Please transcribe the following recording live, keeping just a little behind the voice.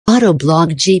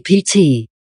AutoBlog GPT.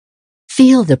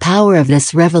 Feel the power of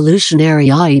this revolutionary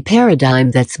AI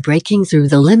paradigm that's breaking through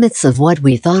the limits of what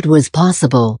we thought was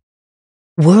possible.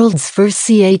 World's first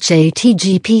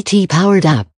ChatGPT-Powered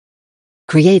app.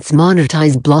 Creates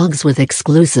monetized blogs with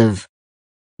exclusive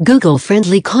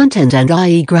Google-friendly content and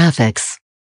AI graphics.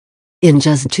 In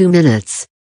just 2 minutes.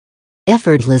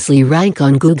 Effortlessly rank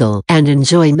on Google and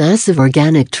enjoy massive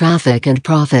organic traffic and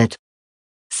profit.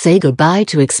 Say goodbye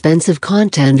to expensive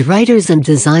content writers and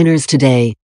designers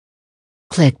today.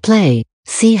 Click play,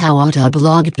 see how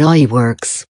AutoBlog GPT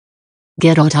works.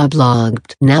 Get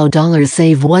AutoBlogged now.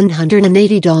 Save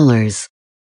 $180.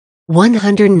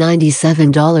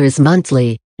 $197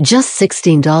 monthly, just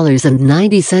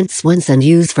 $16.90 once and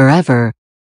use forever.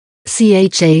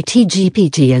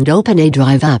 ChatGPT and OpenAI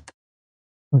Drive Up.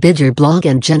 Bid your blog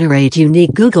and generate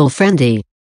unique Google-friendly.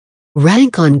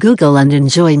 Rank on Google and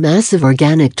enjoy massive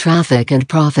organic traffic and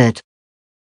profit.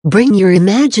 Bring your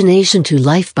imagination to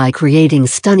life by creating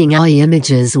stunning AI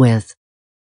images with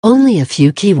only a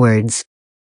few keywords.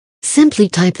 Simply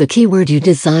type the keyword you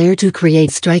desire to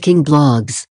create striking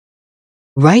blogs.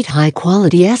 Write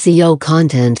high-quality SEO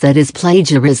content that is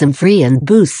plagiarism-free and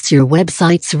boosts your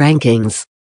website's rankings.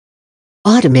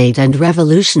 Automate and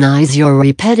revolutionize your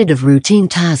repetitive routine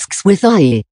tasks with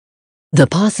AI. The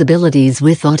possibilities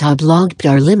with AutoBlog GPT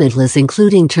are limitless,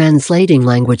 including translating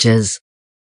languages.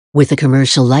 With a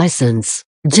commercial license,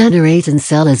 generate and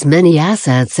sell as many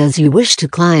assets as you wish to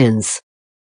clients.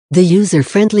 The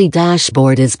user-friendly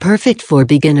dashboard is perfect for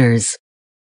beginners.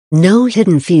 No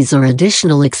hidden fees or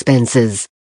additional expenses.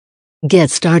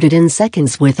 Get started in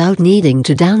seconds without needing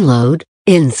to download,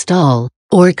 install,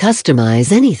 or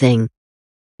customize anything.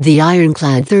 The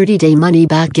ironclad 30-day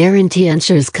money-back guarantee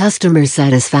ensures customer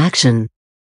satisfaction.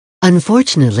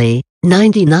 Unfortunately,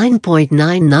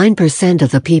 99.99%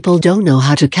 of the people don't know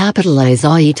how to capitalize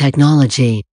AI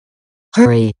technology.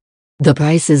 Hurry! The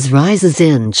prices rises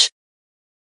inch.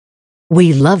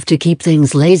 We love to keep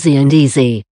things lazy and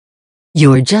easy.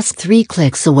 You're just 3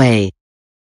 clicks away.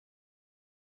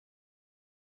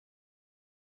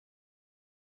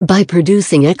 By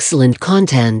producing excellent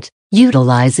content,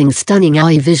 utilizing stunning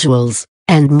AI visuals,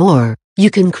 and more, you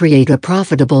can create a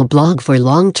profitable blog for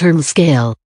long-term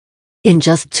scale. In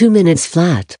just 2 minutes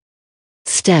flat.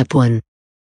 Step 1.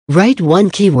 Write one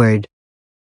keyword.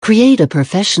 Create a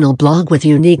professional blog with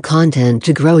unique content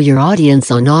to grow your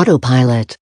audience on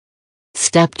autopilot.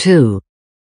 Step 2.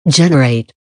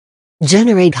 Generate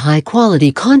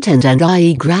high-quality content and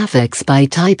AI graphics by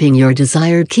typing your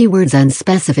desired keywords and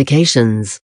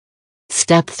specifications.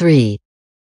 Step 3.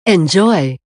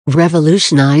 Enjoy.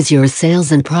 Revolutionize your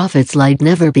sales and profits like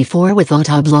never before with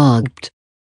AutoBlog GPT.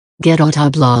 Get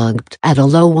AutoBlog GPT at a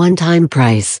low one-time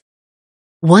price.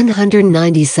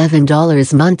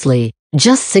 $197 monthly,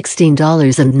 just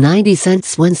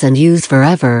 $16.90 once and use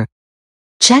forever.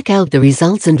 Check out the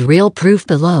results and real proof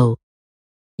below.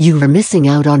 You are missing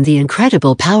out on the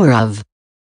incredible power of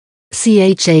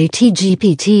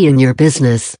ChatGPT in your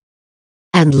business.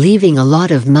 And leaving a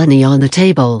lot of money on the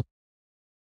table.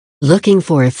 Looking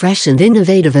for a fresh and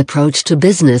innovative approach to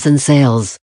business and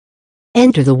sales?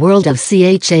 Enter the world of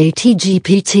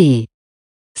ChatGPT.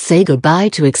 Say goodbye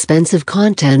to expensive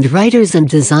content writers and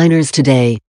designers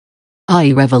today.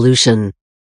 AI revolution.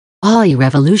 AI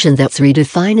revolution that's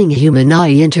redefining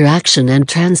human-AI interaction and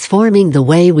transforming the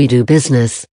way we do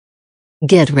business.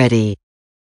 Get ready.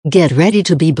 Get ready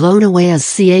to be blown away as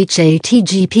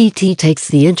ChatGPT takes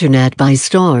the internet by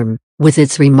storm, with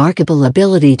its remarkable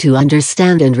ability to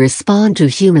understand and respond to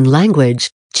human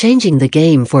language, changing the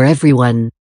game for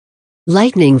everyone.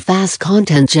 Lightning-fast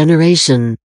content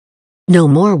generation. No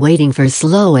more waiting for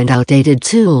slow and outdated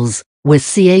tools. With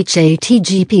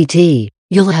ChatGPT,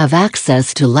 you'll have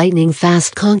access to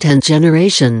lightning-fast content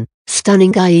generation,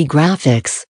 stunning AI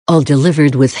graphics, all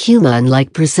delivered with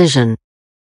human-like precision.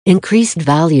 Increased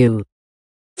value.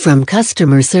 From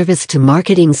customer service to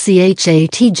marketing,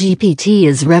 ChatGPT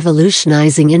is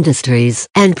revolutionizing industries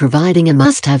and providing a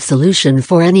must-have solution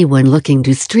for anyone looking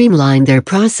to streamline their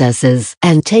processes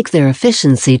and take their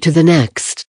efficiency to the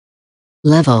next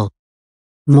level.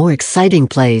 More exciting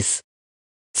place.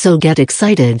 So get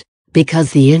excited,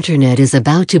 because the internet is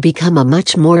about to become a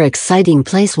much more exciting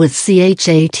place with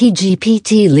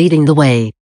ChatGPT leading the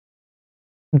way.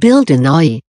 Build an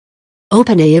AI.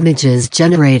 OpenAI Images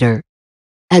Generator.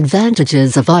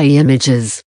 Advantages of AI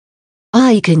images.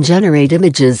 AI can generate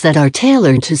images that are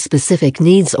tailored to specific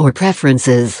needs or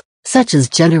preferences, such as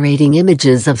generating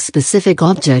images of specific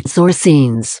objects or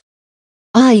scenes.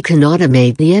 AI can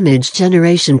automate the image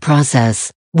generation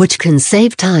process, which can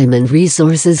save time and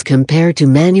resources compared to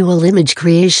manual image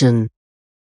creation.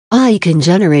 AI can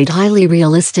generate highly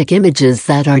realistic images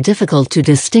that are difficult to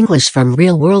distinguish from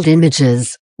real-world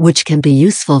images, which can be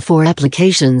useful for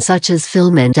applications such as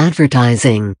film and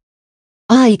advertising.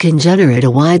 AI can generate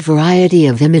a wide variety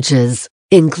of images,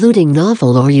 including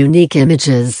novel or unique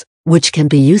images, which can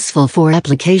be useful for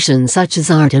applications such as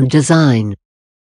art and design.